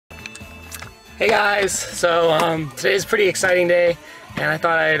Hey guys, so today's a pretty exciting day and I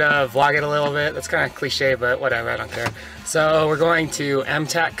thought I'd vlog it a little bit. That's kind of cliche, but whatever, I don't care. So we're going to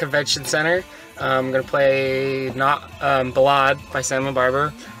MTAC Convention Center. I'm going to play Not Ballad by Sam &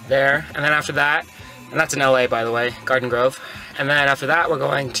 Barber there, and then after that, and that's in LA by the way, Garden Grove, and then after that we're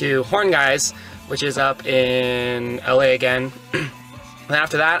going to Horn Guys, which is up in LA again. And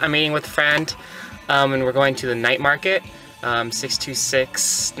after that I'm meeting with a friend and we're going to the night market.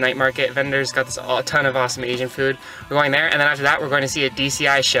 626 night market vendors got a ton of awesome Asian food. We're going there, and then after that we're going to see a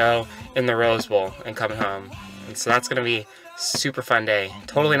DCI show in the Rose Bowl and coming home. And so that's gonna be a super fun day.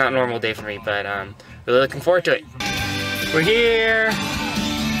 Totally not a normal day for me, but really looking forward to it. We're here.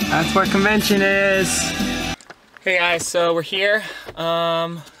 That's where convention is. Hey guys, so we're here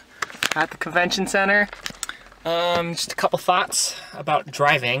at the convention center. Just a couple thoughts about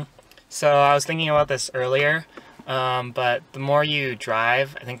driving. So I was thinking about this earlier. But the more you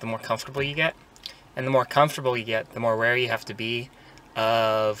drive, I think the more comfortable you get. And the more comfortable you get, the more aware you have to be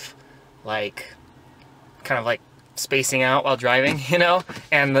of, like, kind of like spacing out while driving, you know?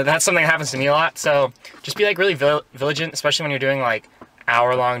 And that's something that happens to me a lot. So just be like really vigilant, especially when you're doing like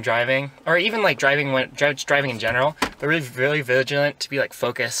hour-long driving, or even like driving in general, but really vigilant to be like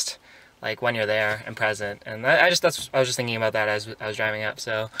focused, like when you're there and present. And I was just thinking about that as I was driving up.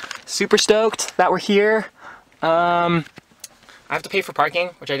 So super stoked that we're here. I have to pay for parking,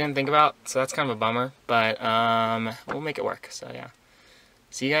 which I didn't think about, so that's kind of a bummer, but we'll make it work. So yeah,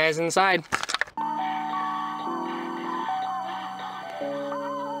 see you guys inside.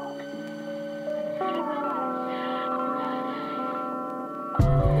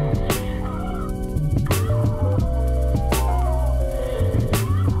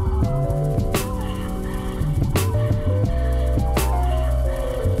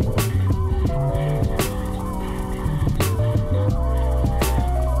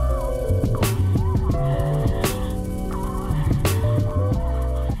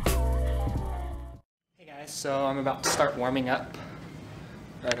 So I'm about to start warming up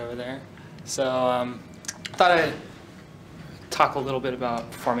right over there. So I thought I'd talk a little bit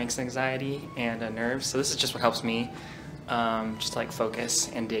about performance anxiety and nerves. So this is just what helps me just like focus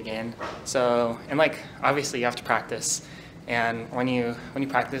and dig in. So, and like obviously you have to practice, and when you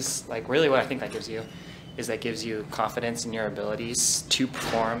practice, like really what I think that gives you is that gives you confidence in your abilities to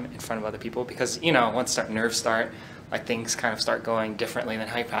perform in front of other people, because you know once nerves start, like things kind of start going differently than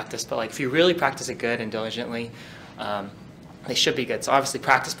how you practice. But like if you really practice it good and diligently, they should be good. So obviously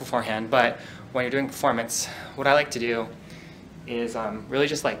practice beforehand, but when you're doing performance, what I like to do is really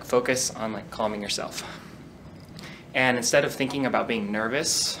just like focus on like calming yourself. And instead of thinking about being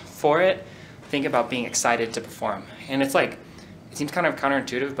nervous for it, think about being excited to perform. And it's like, it seems kind of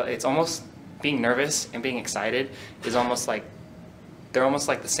counterintuitive, but it's almost, being nervous and being excited is almost like, they're almost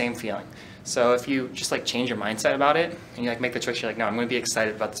like the same feeling. So if you just like change your mindset about it and you like make the choice, you're like, no, I'm going to be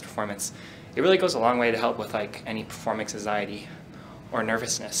excited about this performance. It really goes a long way to help with like any performance anxiety or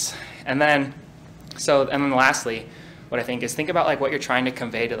nervousness. And then lastly, what I think is think about like what you're trying to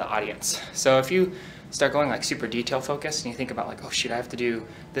convey to the audience. So if you start going like super detail focused and you think about like, oh shoot, I have to do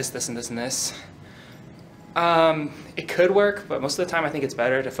this, this, and this, and this. It could work, but most of the time I think it's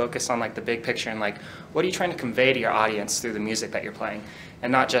better to focus on like the big picture and like what are you trying to convey to your audience through the music that you're playing,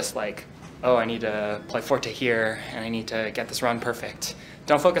 and not just like, oh, I need to play forte here and I need to get this run perfect.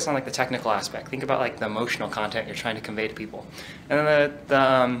 Don't focus on like the technical aspect. Think about like the emotional content you're trying to convey to people, and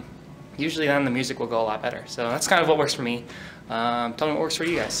then usually then the music will go a lot better. So that's kind of what works for me. Tell me what works for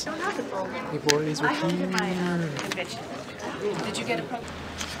you guys. Hey boys, we're here. Did you get a program?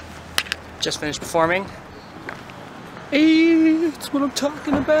 Just finished performing. Hey, that's what I'm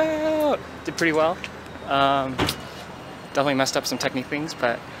talking about. Did pretty well. Definitely messed up some technique things,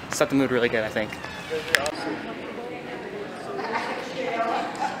 but set the mood really good, I think.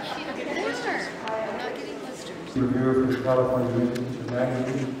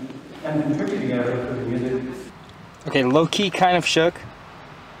 Okay, low-key kind of shook.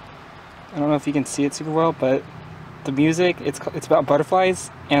 I don't know if you can see it super well, but the music, it's about butterflies,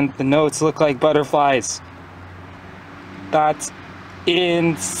 and the notes look like butterflies. That's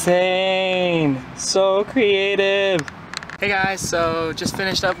insane. So creative. Hey guys, so just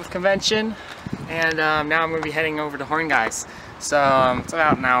finished up with convention, and now I'm going to be heading over to Horn Guys. So it's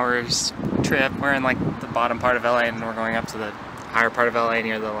about an hour's trip. We're in like the bottom part of LA, and we're going up to the higher part of LA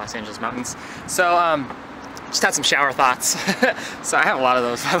near the Los Angeles mountains. So just had some shower thoughts. So I have a lot of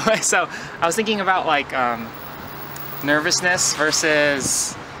those, by the way. So I was thinking about like nervousness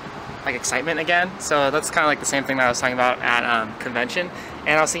versus like excitement again. So that's kind of like the same thing that I was talking about at convention.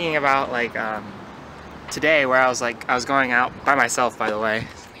 And I was thinking about like today where I was going out by myself, by the way.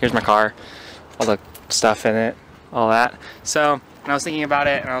 Here's my car. all the stuff in it, all that. So when I was thinking about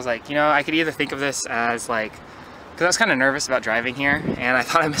it, and I was like, you know, I could either think of this as like, because I was kind of nervous about driving here, and I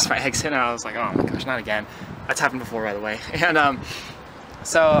thought I missed my exit, and I was like, oh my gosh, not again. That's happened before, by the way. And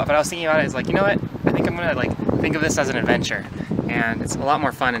but I was thinking about it as like, you know what? I think I'm gonna like think of this as an adventure, and it's a lot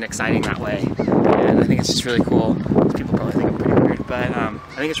more fun and exciting that way. And I think it's just really cool. People probably think I'm pretty weird, but I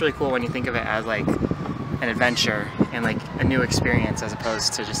think it's really cool when you think of it as like an adventure and like a new experience, as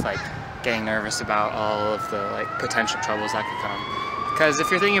opposed to just like getting nervous about all of the like potential troubles that could come. Because if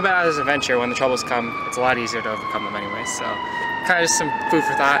you're thinking about it as an adventure, when the troubles come, it's a lot easier to overcome them anyway. So kind of just some food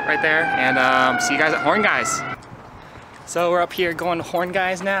for thought right there. And see you guys at Horn Guys. So we're up here going to Horn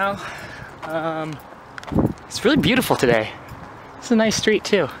Guys now. It's really beautiful today. It's a nice street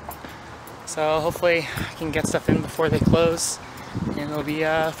too. So hopefully I can get stuff in before they close and it'll be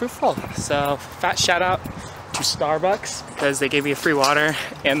fruitful. So fat shout out to Starbucks because they gave me a free water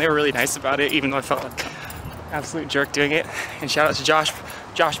and they were really nice about it, even though I felt like an absolute jerk doing it. And shout out to Josh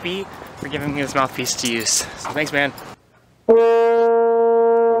B for giving me this mouthpiece to use. So thanks, man.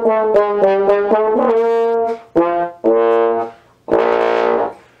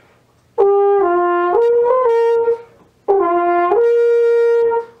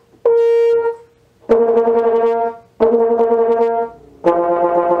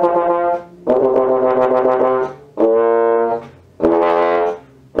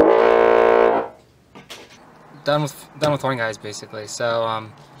 Done with Horn Guys basically. So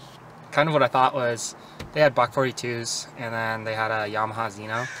kind of what I thought was they had Block 42s and then they had a Yamaha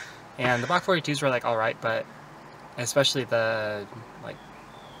Xeno, and the Block 42s were like alright, but especially the like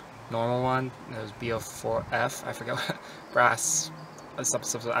normal one, it was BO4F, I forget what, brass, I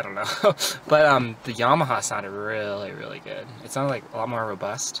don't know. But the Yamaha sounded really good. It sounded like a lot more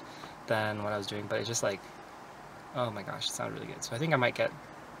robust than what I was doing, but it just like, oh my gosh, it sounded really good. So I think I might get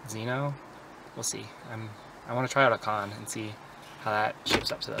Xeno. We'll see. I want to try out a con and see how that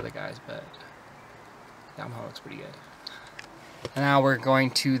shapes up to the other guys, but Yamaha looks pretty good. And now we're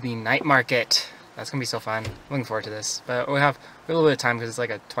going to the night market. That's gonna be so fun. Looking forward to this. But we have a little bit of time because it's like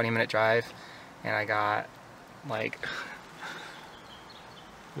a 20-minute drive, and I got like,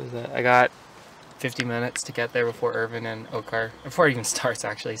 what is that? I got 50 minutes to get there before Irvin and Okar, before it even starts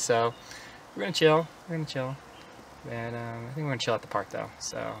actually. So we're gonna chill. And I think we're gonna chill at the park though.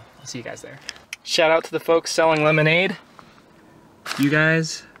 So I'll see you guys there. Shout out to the folks selling lemonade. You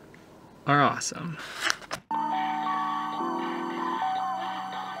guys are awesome.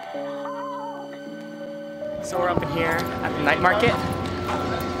 So we're up in here at the night market.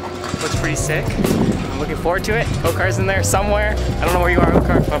 Looks pretty sick. I'm looking forward to it. Okar's in there somewhere. I don't know where you are,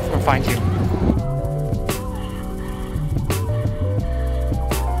 Okar, but we'll find you.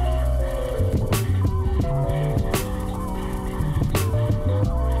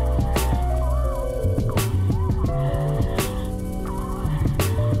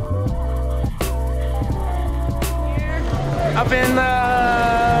 Up in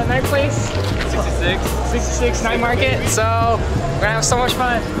the night place, 66 night market. So we're gonna have so much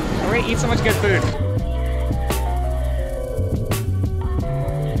fun. We're gonna eat so much good food.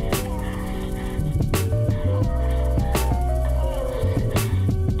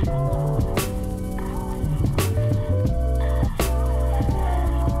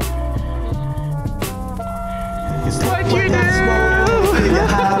 What'd you do?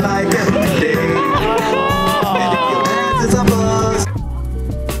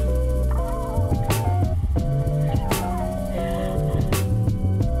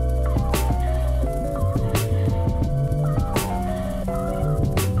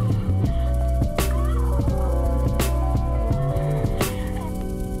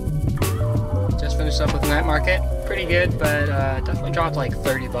 Up with the night market, pretty good, but definitely dropped like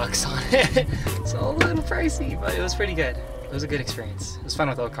 30 bucks on it. So a little pricey, but it was pretty good. It was a good experience. It was fun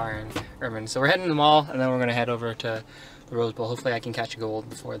with Okar and Irvin. So we're heading to the mall, and then we're gonna head over to the Rose Bowl. Hopefully I can catch a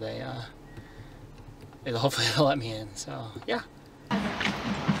gold before they hopefully they'll let me in. So yeah.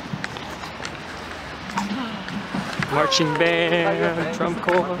 Marching band, drum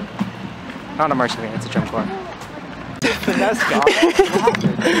corps. Not a marching band, it's a drum corps. Finesse guy.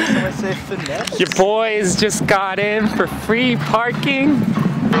 Someone say finesse. Your boys just got in for free parking.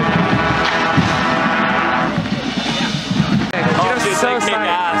 Oh, dude, so kick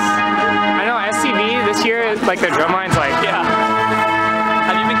ass. I know SCV this year, like their drum line's like, yeah.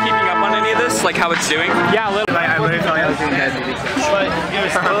 Have you been keeping up on any of this? Like how it's doing? Yeah, a little. I literally felt like I was doing dead meetings. But it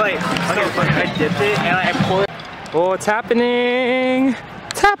was still like, I dipped it and I poured. Oh, it's happening.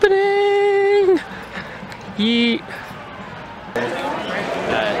 It's happening. Yeet.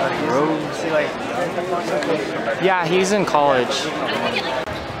 Yeah, he's in college.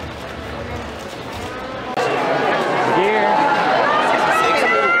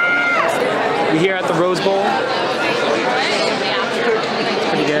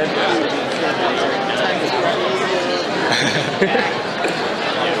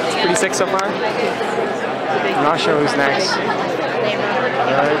 It's pretty sick so far. I'm not sure who's next.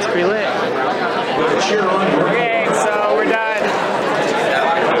 It's pretty lit. Okay, so we're done.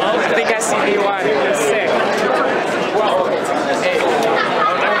 I think SCB won. It was sick. Hey.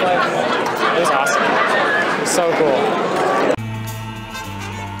 It was awesome. It was so cool.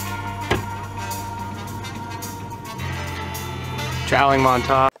 Traveling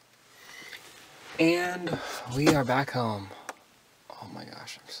montage. And we are back home. Oh my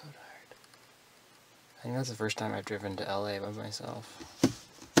gosh, I'm so tired. I think that's the first time I've driven to LA by myself. I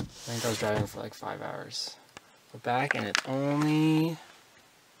think I was driving for like 5 hours. We're back and it's only...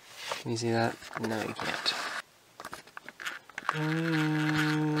 Can you see that? No, you can't.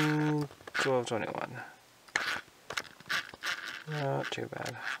 12:21. Not too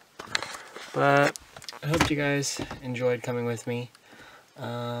bad. But I hope you guys enjoyed coming with me.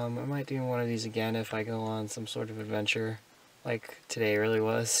 I might do one of these again if I go on some sort of adventure like today really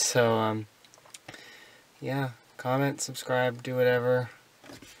was. So yeah, comment, subscribe, do whatever.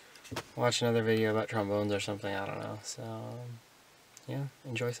 Watch another video about trombones or something, I don't know. So yeah,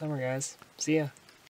 enjoy summer guys. See ya.